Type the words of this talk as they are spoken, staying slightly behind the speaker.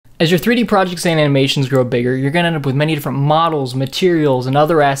As your 3D projects and animations grow bigger, you're going to end up with many different models, materials, and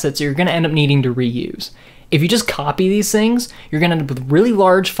other assets that you're going to end up needing to reuse. If you just copy these things, you're going to end up with really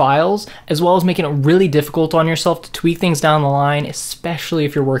large files, as well as making it really difficult on yourself to tweak things down the line, especially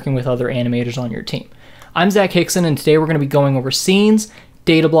if you're working with other animators on your team. I'm Zach Hickson, and today we're going to be going over scenes,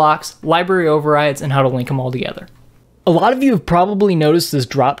 data blocks, library overrides, and how to link them all together. A lot of you have probably noticed this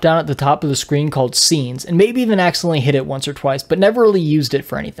drop down at the top of the screen called Scenes, and maybe even accidentally hit it once or twice, but never really used it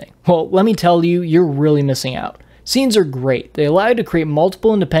for anything. Well, let me tell you, you're really missing out. Scenes are great. They allow you to create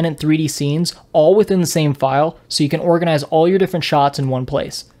multiple independent 3D scenes, all within the same file, so you can organize all your different shots in one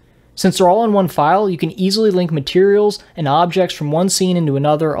place. Since they're all in one file, you can easily link materials and objects from one scene into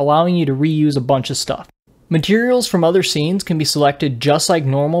another, allowing you to reuse a bunch of stuff. Materials from other scenes can be selected just like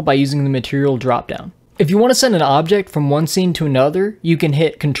normal by using the material dropdown. If you want to send an object from one scene to another, you can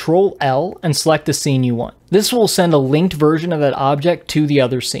hit Ctrl L and select the scene you want. This will send a linked version of that object to the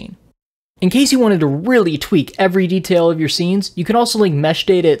other scene. In case you wanted to really tweak every detail of your scenes, you can also link mesh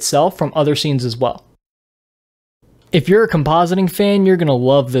data itself from other scenes as well. If you're a compositing fan, you're going to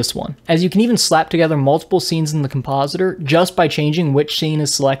love this one, as you can even slap together multiple scenes in the compositor just by changing which scene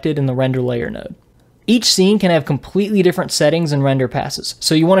is selected in the render layer node. Each scene can have completely different settings and render passes.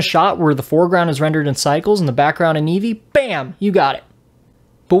 So you want a shot where the foreground is rendered in cycles and the background in Eevee? Bam! You got it.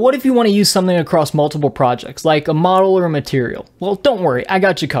 But what if you want to use something across multiple projects, like a model or a material? Well, don't worry, I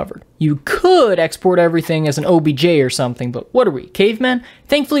got you covered. You could export everything as an OBJ or something, but what are we, cavemen?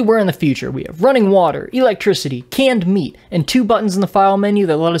 Thankfully, we're in the future. We have running water, electricity, canned meat, and 2 buttons in the file menu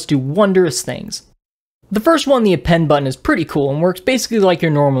that let us do wondrous things. The first one, the Append button, is pretty cool and works basically like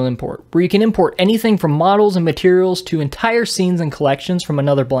your normal import, where you can import anything from models and materials to entire scenes and collections from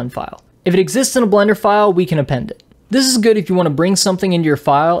another blend file. If it exists in a Blender file, we can append it. This is good if you want to bring something into your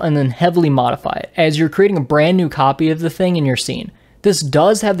file and then heavily modify it, as you're creating a brand new copy of the thing in your scene. This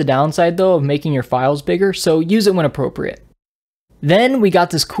does have the downside though of making your files bigger, so use it when appropriate. Then we got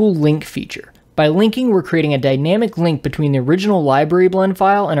this cool link feature. By linking, we're creating a dynamic link between the original library blend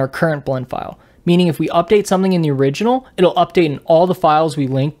file and our current blend file. Meaning if we update something in the original, it'll update in all the files we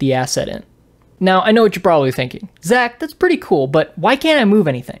linked the asset in. Now, I know what you're probably thinking. Zach, that's pretty cool, but why can't I move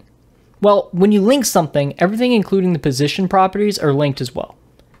anything? Well, when you link something, everything including the position properties are linked as well.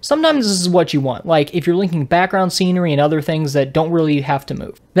 Sometimes this is what you want, like if you're linking background scenery and other things that don't really have to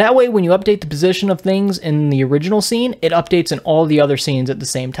move. That way, when you update the position of things in the original scene, it updates in all the other scenes at the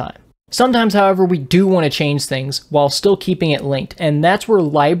same time. Sometimes, however, we do want to change things while still keeping it linked, and that's where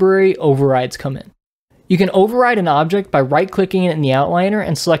library overrides come in. You can override an object by right-clicking it in the outliner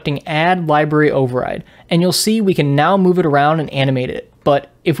and selecting Add Library Override, and you'll see we can now move it around and animate it. But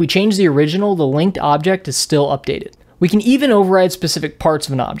if we change the original, the linked object is still updated. We can even override specific parts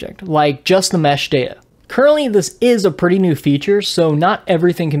of an object, like just the mesh data. Currently, this is a pretty new feature, so not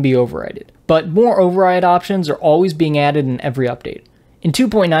everything can be overrided, but more override options are always being added in every update. In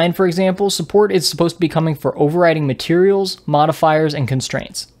 2.9, for example, support is supposed to be coming for overriding materials, modifiers, and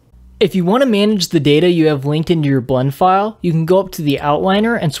constraints. If you want to manage the data you have linked into your blend file, you can go up to the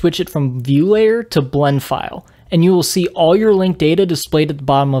outliner and switch it from View Layer to Blend File, and you will see all your linked data displayed at the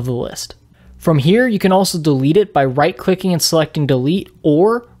bottom of the list. From here, you can also delete it by right-clicking and selecting Delete,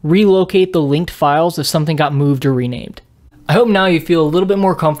 or relocate the linked files if something got moved or renamed. I hope now you feel a little bit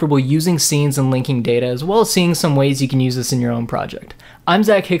more comfortable using scenes and linking data, as well as seeing some ways you can use this in your own project. I'm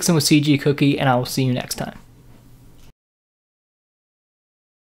Zach Hickson with CG Cookie, and I will see you next time.